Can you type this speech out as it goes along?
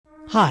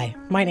Hi,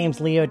 my name's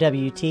Leo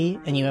WT,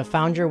 and you have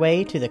found your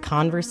way to the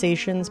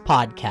Conversations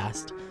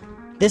Podcast.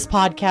 This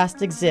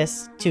podcast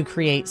exists to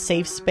create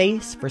safe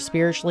space for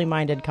spiritually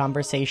minded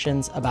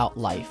conversations about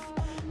life.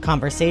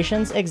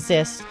 Conversations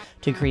exist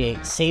to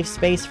create safe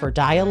space for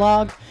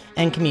dialogue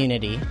and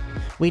community.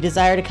 We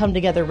desire to come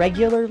together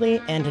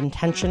regularly and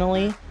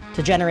intentionally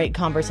to generate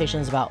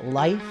conversations about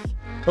life,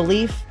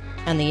 belief,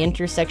 and the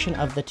intersection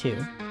of the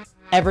two.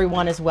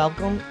 Everyone is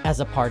welcome as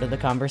a part of the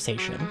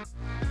conversation.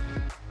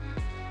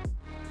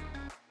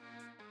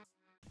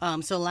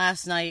 So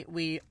last night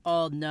we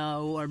all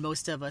know, or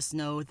most of us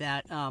know,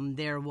 that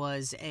there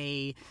was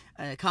a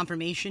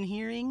confirmation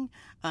hearing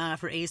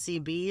for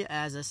ACB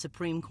as a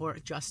Supreme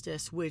Court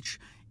justice, which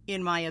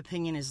in my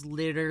opinion is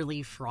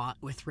literally fraught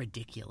with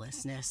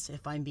ridiculousness,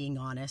 if I'm being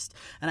honest.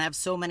 And I have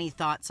so many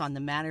thoughts on the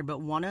matter,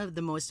 but one of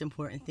the most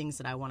important things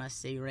that I want to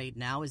say right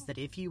now is that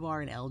if you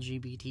are an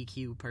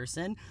LGBTQ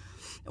person,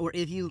 or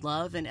if you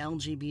love an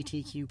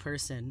LGBTQ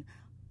person,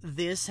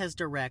 this has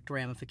direct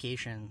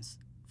ramifications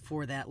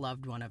for that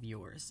loved one of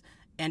yours.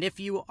 And if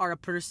you are a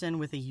person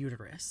with a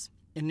uterus,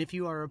 and if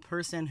you are a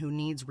person who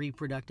needs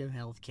reproductive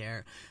health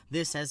care,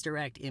 this has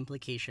direct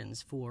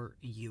implications for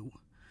you.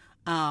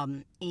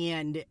 And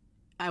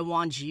I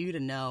want you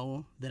to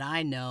know that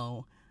I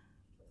know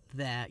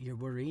that you're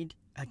worried,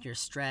 that you're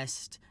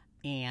stressed,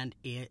 and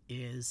it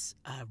is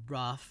a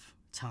rough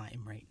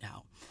time right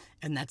now.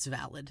 And that's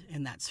valid,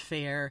 and that's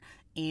fair,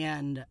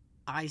 and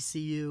I see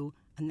you,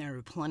 and there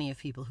are plenty of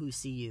people who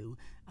see you.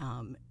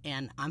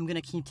 And I'm going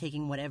to keep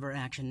taking whatever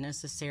action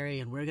necessary,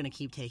 and we're going to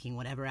keep taking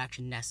whatever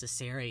action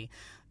necessary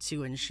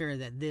to ensure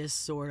that this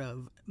sort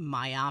of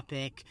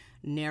myopic,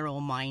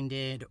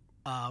 narrow-minded,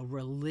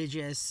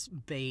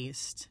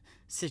 religious-based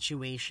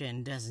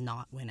situation does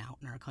not win out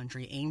in our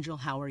country. Angel,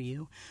 how are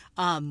you?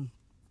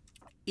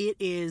 It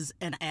is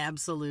an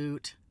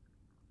absolute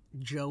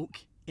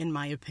joke, in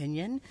my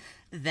opinion,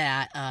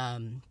 that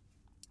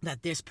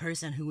that this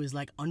person who is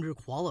like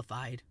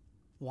underqualified,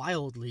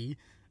 wildly,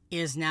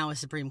 is now a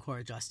Supreme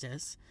Court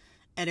justice.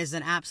 It is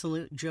an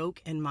absolute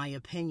joke, in my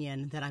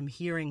opinion, that I'm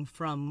hearing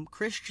from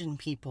Christian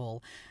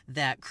people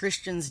that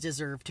Christians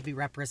deserve to be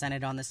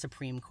represented on the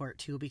Supreme Court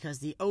too, because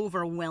the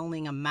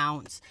overwhelming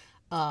amount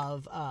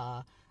of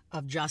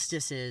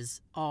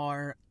justices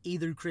are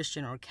either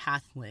Christian or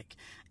Catholic,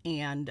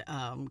 and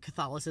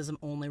Catholicism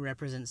only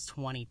represents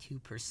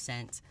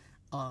 22%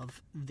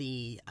 of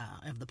the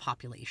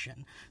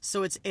population.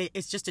 So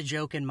it's just a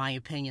joke, in my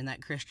opinion,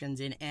 that Christians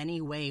in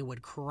any way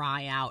would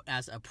cry out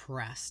as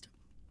oppressed.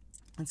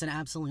 It's an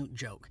absolute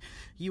joke.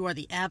 You are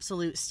the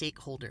absolute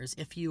stakeholders.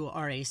 If you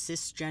are a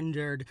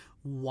cisgendered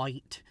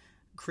white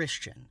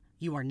Christian,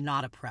 you are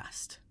not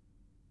oppressed.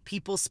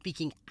 People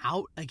speaking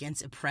out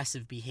against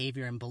oppressive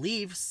behavior and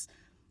beliefs,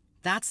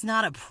 that's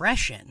not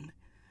oppression.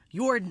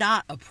 You're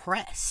not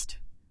oppressed.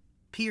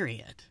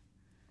 Period.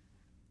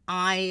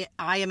 I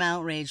am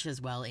outraged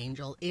as well,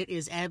 Angel. It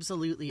is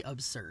absolutely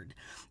absurd.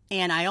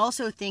 And I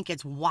also think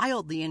it's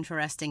wildly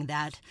interesting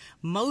that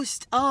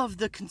most of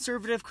the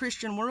conservative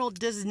Christian world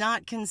does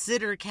not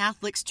consider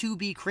Catholics to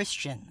be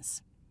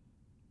Christians.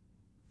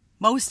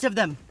 Most of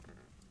them.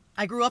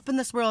 I grew up in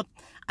this world.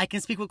 I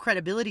can speak with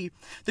credibility.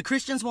 The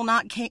Christians will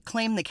not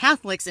claim the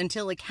Catholics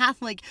until a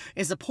Catholic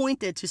is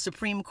appointed to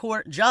Supreme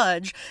Court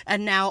judge.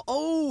 And now,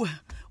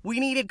 we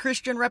needed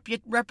Christian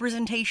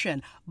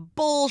representation.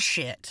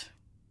 Bullshit.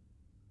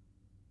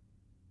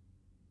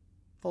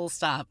 Full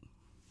stop,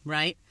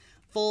 right?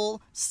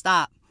 Full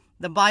stop.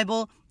 The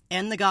Bible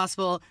and the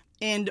gospel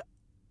and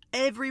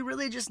every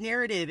religious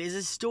narrative is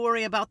a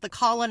story about the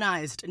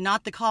colonized,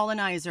 not the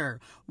colonizer.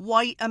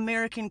 White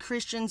American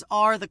Christians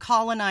are the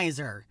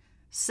colonizer.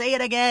 Say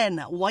it again.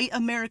 White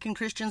American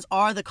Christians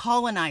are the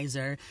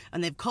colonizer,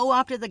 and they've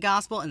co-opted the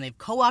gospel and they've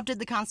co-opted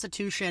the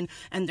Constitution,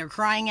 and they're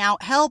crying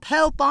out, help,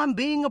 help, I'm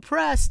being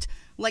oppressed.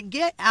 Like,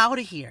 get out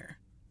of here.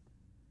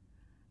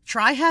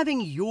 Try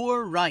having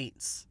your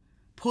rights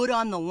put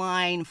on the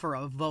line for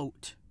a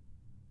vote.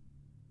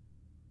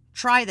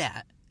 Try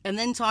that, and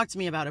then talk to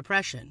me about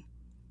oppression.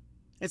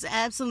 It's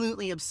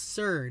absolutely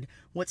absurd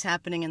what's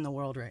happening in the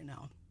world right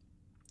now.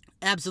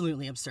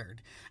 Absolutely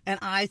absurd. And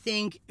I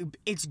think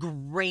it's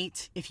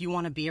great if you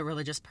want to be a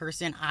religious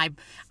person.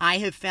 I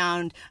have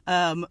found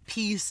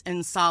peace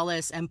and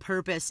solace and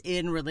purpose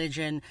in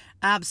religion,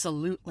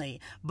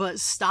 absolutely. But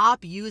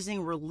stop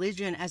using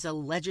religion as a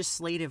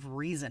legislative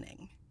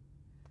reasoning.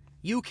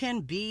 You can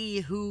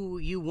be who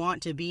you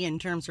want to be in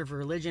terms of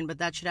religion, but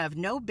that should have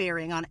no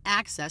bearing on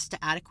access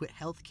to adequate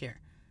health care.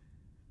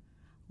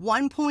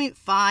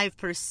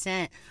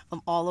 1.5%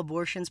 of all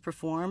abortions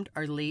performed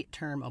are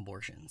late-term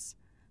abortions.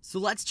 So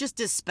let's just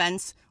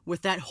dispense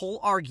with that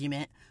whole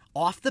argument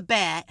off the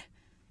bat.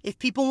 If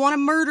people want to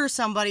murder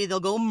somebody,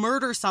 they'll go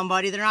murder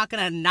somebody. They're not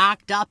going to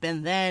knocked up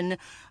and then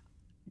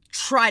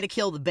try to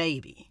kill the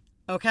baby.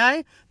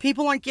 Okay?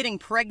 People aren't getting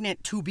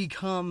pregnant to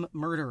become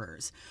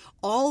murderers.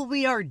 All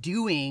we are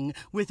doing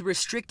with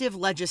restrictive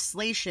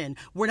legislation,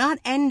 we're not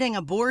ending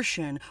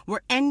abortion,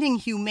 we're ending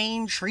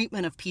humane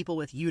treatment of people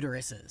with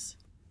uteruses.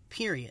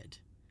 Period.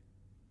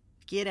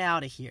 Get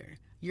out of here.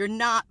 You're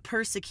not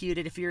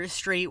persecuted if you're a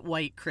straight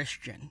white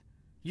Christian.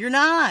 You're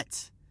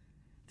not.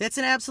 That's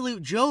an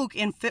absolute joke,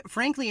 and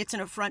frankly, it's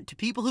an affront to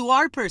people who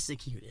are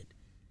persecuted.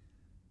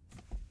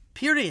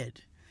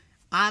 Period.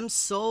 I'm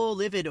so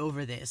livid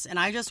over this, and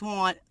I just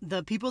want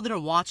the people that are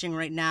watching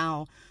right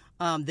now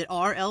that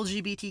are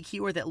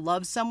LGBTQ or that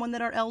love someone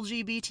that are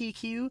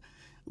LGBTQ,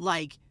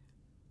 like,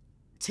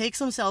 take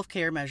some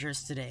self-care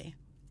measures today.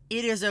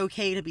 It is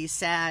okay to be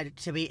sad,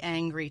 to be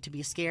angry, to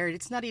be scared.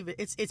 It's not even,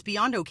 it's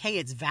beyond okay.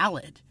 It's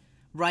valid,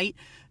 right?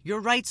 Your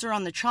rights are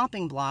on the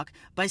chopping block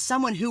by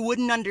someone who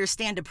wouldn't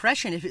understand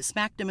depression if it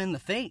smacked them in the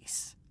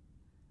face.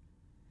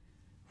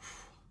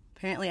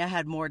 Apparently I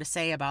had more to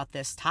say about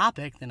this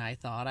topic than I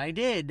thought I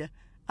did.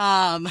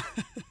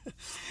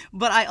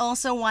 But I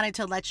also wanted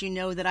to let you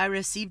know that I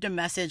received a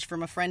message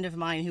from a friend of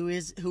mine who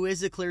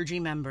is a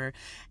clergy member,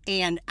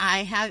 and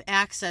I have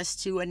access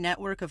to a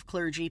network of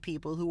clergy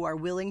people who are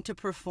willing to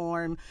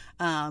perform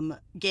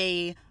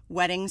gay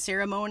wedding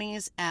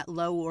ceremonies at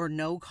low or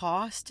no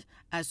cost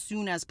as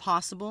soon as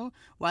possible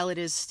while it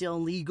is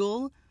still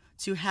legal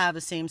to have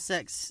a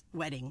same-sex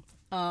wedding.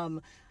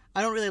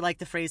 I don't really like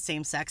the phrase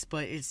same-sex,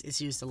 but it's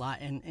used a lot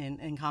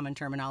in common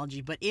terminology.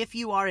 But if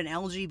you are an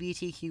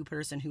LGBTQ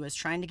person who is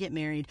trying to get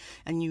married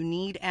and you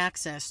need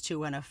access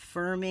to an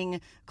affirming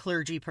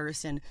clergy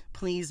person,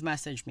 please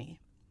message me.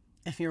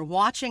 If you're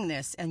watching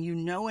this and you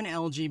know an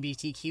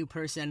LGBTQ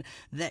person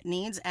that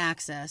needs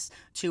access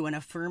to an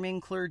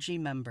affirming clergy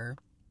member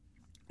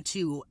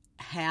to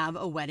have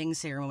a wedding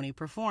ceremony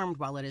performed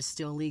while it is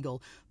still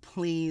legal,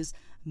 please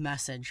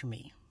message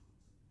me.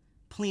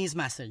 Please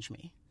message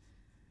me.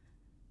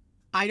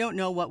 I don't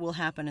know what will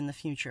happen in the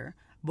future,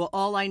 but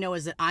all I know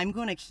is that I'm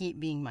going to keep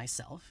being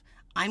myself.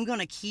 I'm going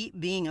to keep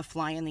being a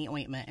fly in the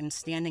ointment and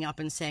standing up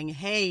and saying,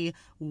 hey,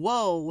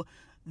 whoa,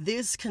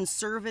 this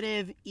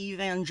conservative,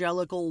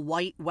 evangelical,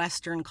 white,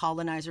 Western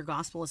colonizer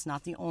gospel is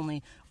not the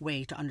only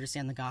way to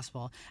understand the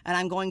gospel. And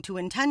I'm going to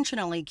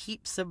intentionally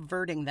keep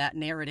subverting that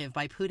narrative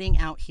by putting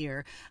out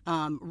here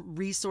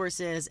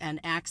resources and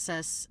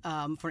access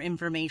for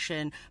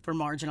information for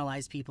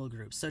marginalized people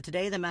groups. So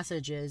today the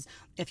message is,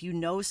 if you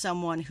know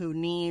someone who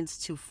needs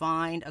to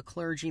find a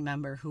clergy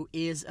member who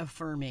is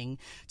affirming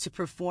to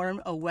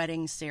perform a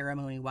wedding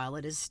ceremony while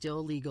it is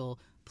still legal,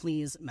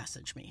 please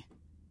message me.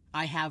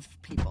 I have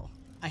people.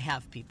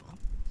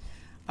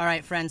 All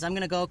right, friends, I'm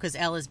going to go because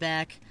Elle is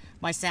back.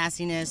 My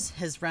sassiness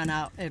has run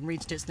out and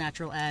reached its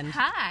natural end.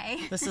 Hi.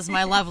 This is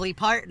my lovely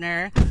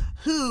partner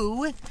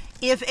who,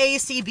 if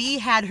ACB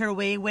had her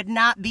way, would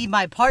not be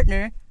my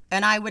partner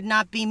and I would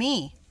not be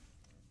me.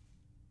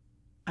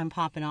 I'm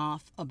popping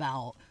off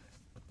about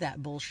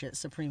that bullshit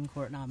Supreme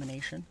Court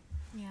nomination.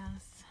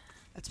 Yes.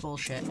 That's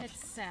bullshit.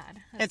 It's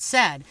sad. It's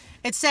sad.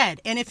 It's sad.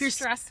 And if you're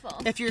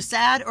stressful, if you're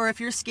sad or if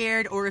you're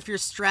scared or if you're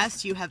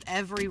stressed, you have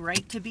every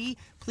right to be.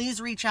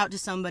 Please reach out to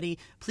somebody.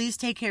 Please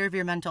take care of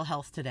your mental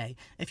health today.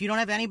 If you don't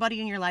have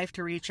anybody in your life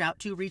to reach out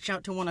to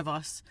one of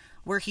us.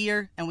 We're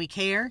here and we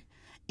care,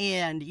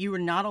 and you are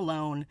not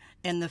alone.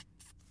 And the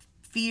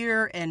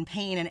fear and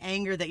pain and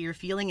anger that you're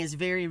feeling is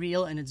very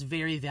real and it's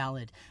very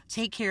valid.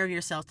 Take care of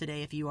yourself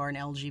today if you are an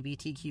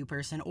LGBTQ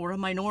person or a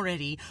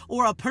minority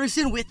or a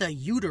person with a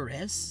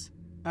uterus.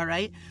 All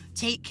right?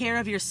 Take care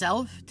of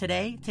yourself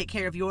today. Take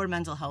care of your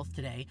mental health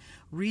today.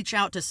 Reach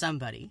out to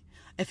somebody.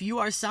 If you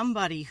are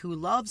somebody who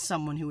loves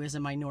someone who is a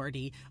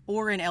minority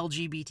or an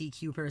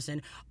LGBTQ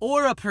person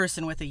or a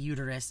person with a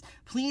uterus,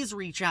 please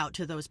reach out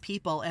to those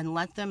people and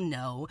let them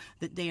know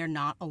that they are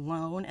not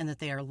alone and that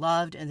they are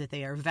loved and that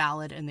they are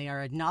valid and they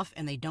are enough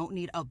and they don't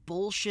need a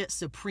bullshit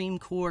Supreme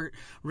Court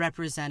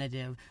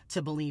representative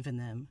to believe in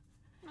them.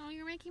 Oh,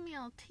 you're making me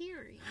all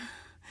teary.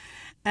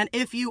 And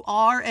if you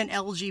are an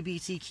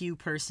LGBTQ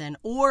person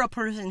or a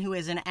person who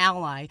is an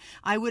ally,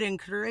 I would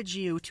encourage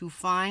you to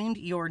find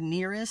your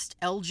nearest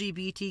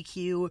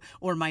LGBTQ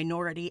or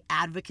minority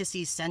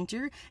advocacy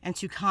center and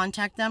to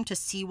contact them to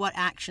see what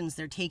actions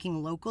they're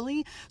taking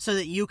locally so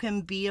that you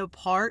can be a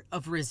part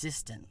of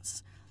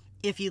resistance.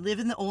 If you live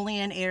in the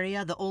Olean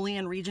area, the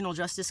Olean Regional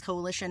Justice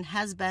Coalition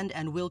has been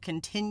and will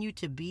continue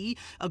to be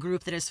a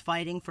group that is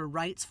fighting for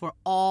rights for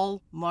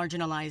all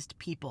marginalized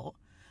people.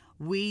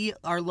 We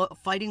are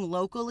fighting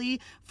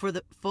locally for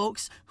the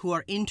folks who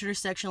are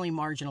intersectionally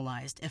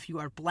marginalized. If you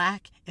are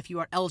Black, if you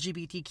are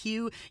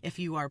LGBTQ, if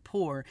you are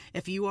poor,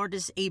 if you are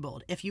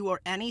disabled, if you are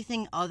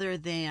anything other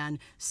than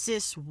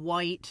cis,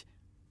 white,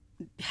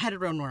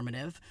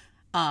 heteronormative,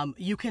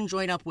 you can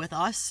join up with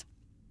us.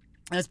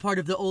 As part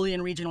of the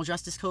Olean Regional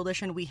Justice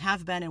Coalition, we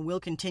have been and will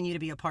continue to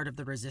be a part of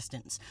the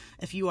resistance.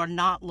 If you are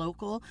not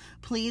local,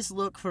 please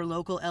look for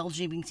local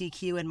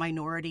LGBTQ and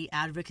minority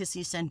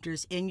advocacy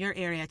centers in your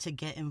area to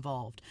get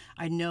involved.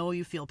 I know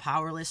you feel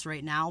powerless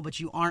right now, but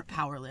you aren't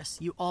powerless.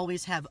 You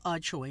always have a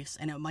choice,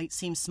 and it might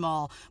seem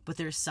small, but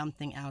there's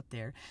something out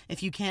there.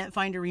 If you can't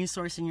find a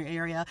resource in your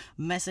area,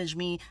 message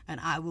me, and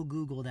I will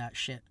Google that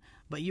shit.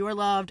 But you are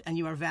loved, and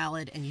you are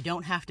valid, and you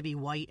don't have to be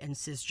white and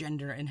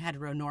cisgender and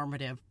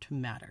heteronormative to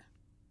matter.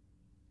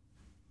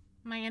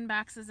 My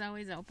inbox is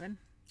always open.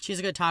 She's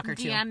a good talker,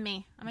 too. DM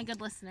me. I'm a good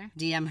listener.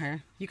 DM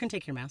her. You can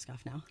take your mask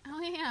off now.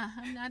 Oh, yeah.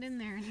 I'm not in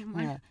there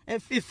anymore. Yeah.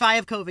 If I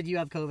have COVID, you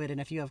have COVID. And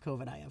if you have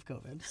COVID, I have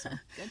COVID. So.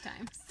 Good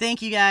times.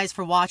 Thank you guys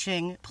for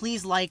watching.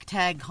 Please like,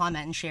 tag,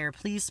 comment, and share.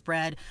 Please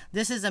spread.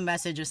 This is a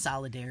message of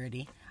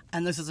solidarity.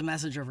 And this is a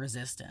message of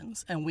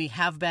resistance. And we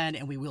have been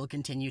and we will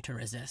continue to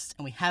resist.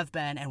 And we have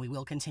been and we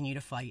will continue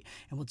to fight.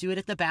 And we'll do it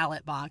at the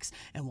ballot box.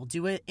 And we'll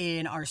do it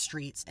in our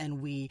streets.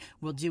 And we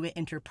will do it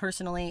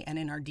interpersonally and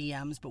in our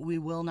DMs. But we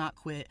will not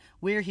quit.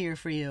 We're here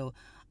for you.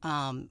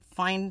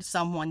 Find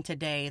someone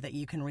today that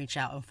you can reach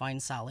out and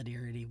find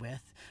solidarity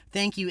with.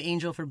 Thank you,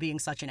 Angel, for being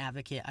such an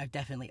advocate. I've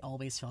definitely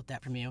always felt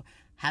that from you.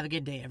 Have a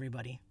good day,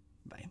 everybody.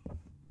 Bye.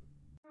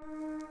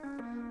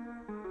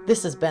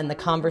 This has been the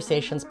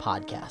Conversations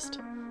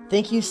Podcast.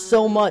 Thank you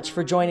so much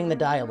for joining the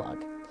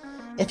dialogue.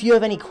 If you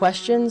have any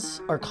questions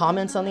or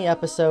comments on the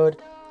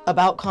episode,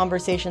 about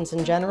conversations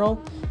in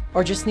general,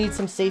 or just need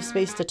some safe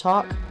space to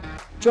talk,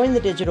 join the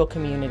digital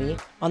community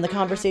on the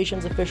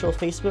Conversations Official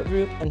Facebook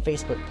group and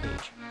Facebook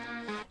page.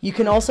 You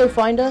can also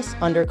find us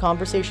under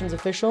Conversations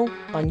Official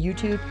on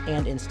YouTube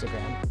and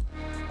Instagram.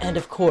 And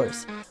of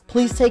course,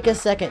 please take a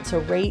second to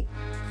rate,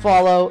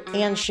 follow,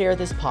 and share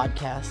this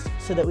podcast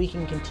so that we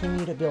can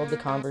continue to build the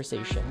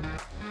conversation.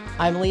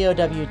 I'm Leo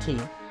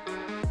WT.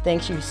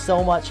 Thank you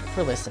so much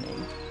for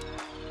listening.